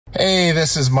Hey,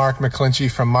 this is Mark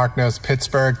McClinchie from Mark Knows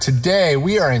Pittsburgh. Today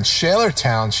we are in Shaler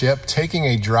Township taking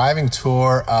a driving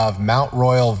tour of Mount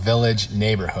Royal Village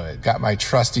neighborhood. Got my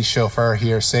trusty chauffeur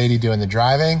here, Sadie, doing the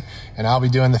driving, and I'll be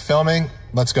doing the filming.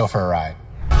 Let's go for a ride.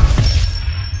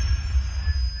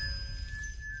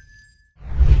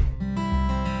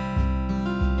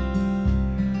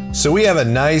 So we have a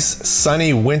nice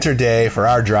sunny winter day for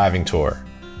our driving tour.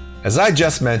 As I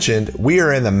just mentioned, we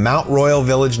are in the Mount Royal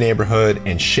Village neighborhood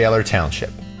in Shaler Township.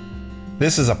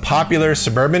 This is a popular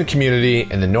suburban community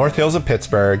in the North Hills of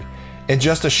Pittsburgh and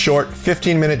just a short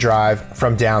 15-minute drive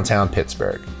from downtown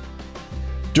Pittsburgh.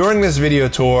 During this video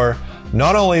tour,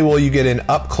 not only will you get an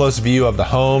up-close view of the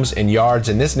homes and yards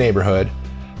in this neighborhood,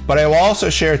 but I will also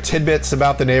share tidbits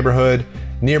about the neighborhood,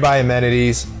 nearby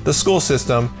amenities, the school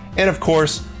system, and of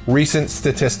course, recent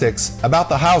statistics about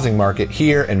the housing market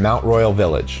here in Mount Royal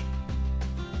Village.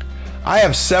 I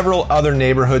have several other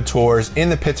neighborhood tours in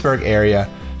the Pittsburgh area,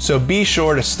 so be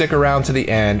sure to stick around to the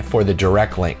end for the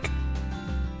direct link.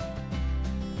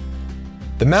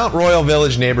 The Mount Royal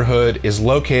Village neighborhood is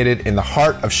located in the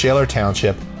heart of Shaler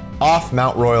Township off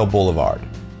Mount Royal Boulevard.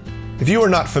 If you are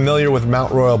not familiar with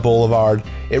Mount Royal Boulevard,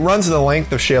 it runs the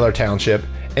length of Shaler Township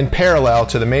and parallel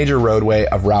to the major roadway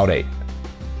of Route 8.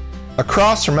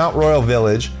 Across from Mount Royal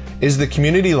Village is the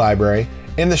community library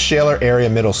and the Shaler Area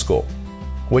Middle School,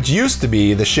 which used to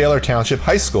be the Shaler Township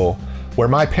High School, where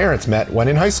my parents met when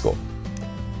in high school.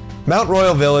 Mount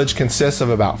Royal Village consists of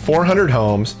about 400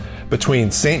 homes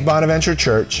between St. Bonaventure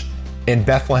Church and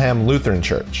Bethlehem Lutheran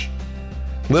Church.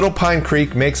 Little Pine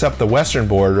Creek makes up the western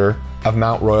border of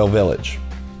Mount Royal Village.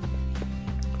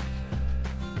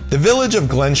 The village of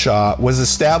Glenshaw was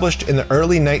established in the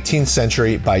early 19th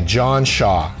century by John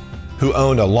Shaw, who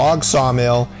owned a log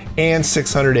sawmill and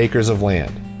 600 acres of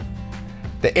land.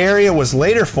 The area was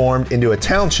later formed into a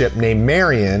township named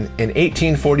Marion in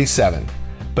 1847,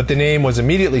 but the name was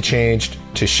immediately changed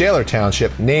to Shaler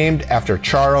Township, named after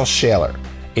Charles Shaler,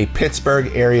 a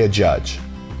Pittsburgh area judge,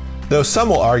 though some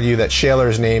will argue that Shaler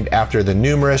is named after the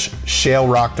numerous shale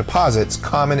rock deposits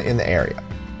common in the area.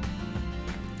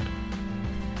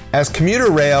 As commuter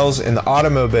rails and the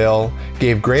automobile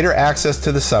gave greater access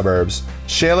to the suburbs,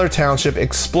 Shaler Township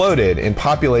exploded in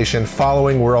population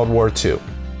following World War II.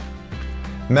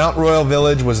 Mount Royal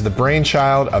Village was the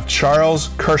brainchild of Charles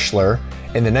Kirschler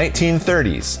in the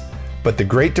 1930s, but the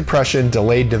Great Depression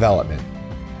delayed development.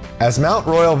 As Mount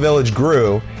Royal Village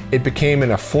grew, it became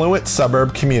an affluent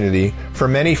suburb community for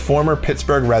many former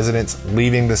Pittsburgh residents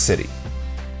leaving the city.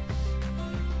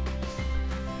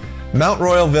 Mount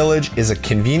Royal Village is a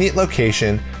convenient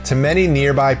location to many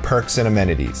nearby perks and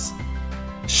amenities.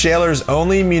 Shaler's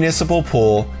only municipal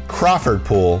pool, Crawford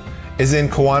Pool, is in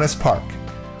Kiwanis Park,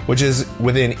 which is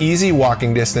within easy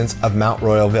walking distance of Mount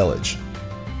Royal Village.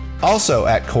 Also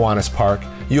at Kiwanis Park,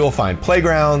 you will find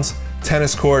playgrounds,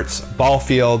 tennis courts, ball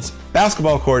fields,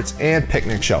 basketball courts, and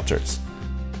picnic shelters.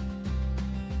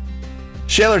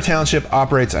 Shaler Township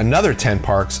operates another 10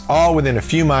 parks, all within a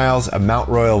few miles of Mount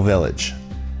Royal Village.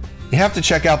 You have to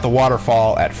check out the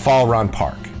waterfall at Fall Run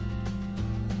Park.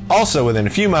 Also within a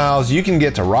few miles, you can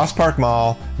get to Ross Park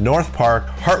Mall, North Park,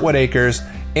 Hartwood Acres,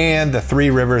 and the Three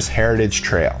Rivers Heritage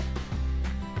Trail.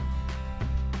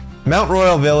 Mount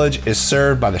Royal Village is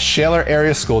served by the Shaler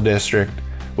Area School District,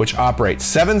 which operates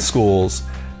 7 schools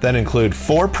that include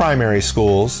 4 primary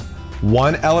schools,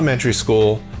 1 elementary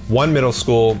school, 1 middle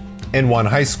school, and 1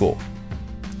 high school.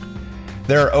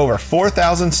 There are over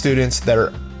 4,000 students that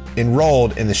are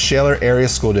enrolled in the Shaler Area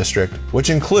School District, which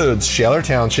includes Shaler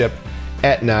Township,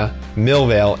 Etna,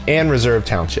 Millvale, and Reserve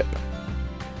Township.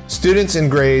 Students in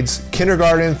grades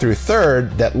kindergarten through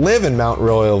 3rd that live in Mount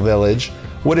Royal Village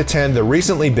would attend the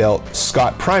recently built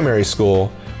Scott Primary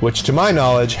School, which to my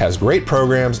knowledge has great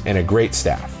programs and a great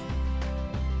staff.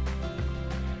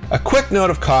 A quick note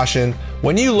of caution,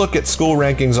 when you look at school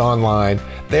rankings online,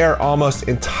 they are almost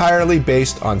entirely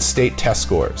based on state test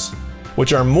scores,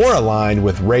 which are more aligned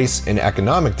with race and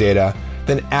economic data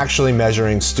than actually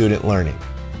measuring student learning.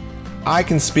 I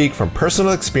can speak from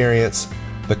personal experience.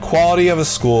 The quality of a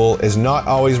school is not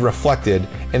always reflected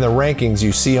in the rankings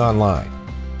you see online.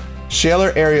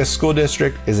 Shaler Area School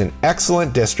District is an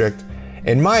excellent district,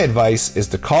 and my advice is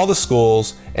to call the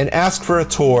schools and ask for a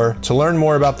tour to learn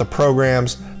more about the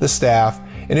programs, the staff,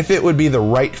 and if it would be the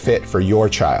right fit for your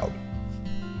child.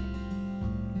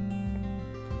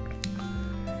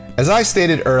 As I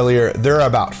stated earlier, there are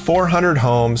about 400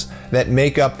 homes that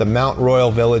make up the Mount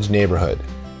Royal Village neighborhood.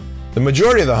 The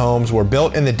majority of the homes were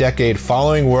built in the decade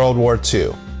following World War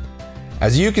II.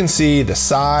 As you can see, the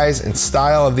size and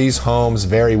style of these homes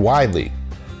vary widely.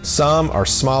 Some are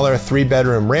smaller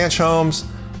 3-bedroom ranch homes,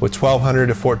 with 1,200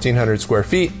 to 1,400 square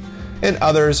feet, and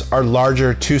others are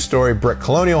larger two-story brick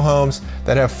colonial homes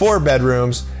that have 4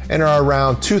 bedrooms and are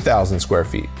around 2,000 square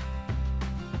feet.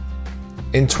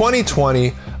 In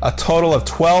 2020, a total of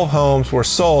 12 homes were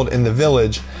sold in the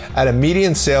village at a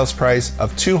median sales price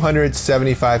of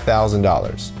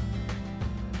 $275,000.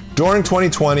 During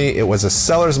 2020, it was a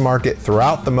seller's market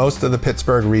throughout most of the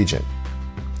Pittsburgh region.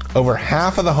 Over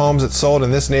half of the homes that sold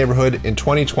in this neighborhood in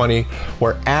 2020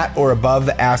 were at or above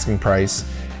the asking price,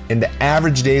 and the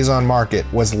average days on market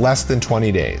was less than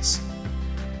 20 days.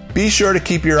 Be sure to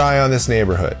keep your eye on this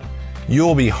neighborhood. You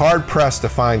will be hard-pressed to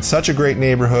find such a great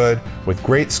neighborhood with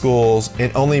great schools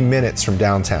and only minutes from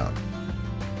downtown.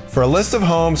 For a list of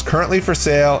homes currently for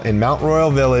sale in Mount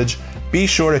Royal Village, be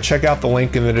sure to check out the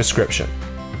link in the description.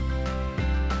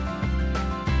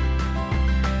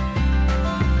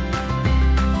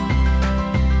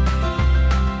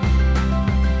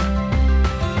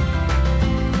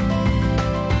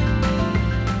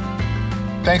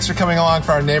 Thanks for coming along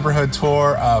for our neighborhood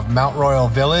tour of Mount Royal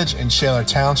Village in Shaler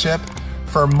Township.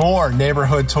 For more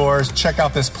neighborhood tours, check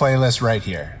out this playlist right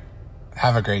here.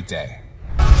 Have a great day.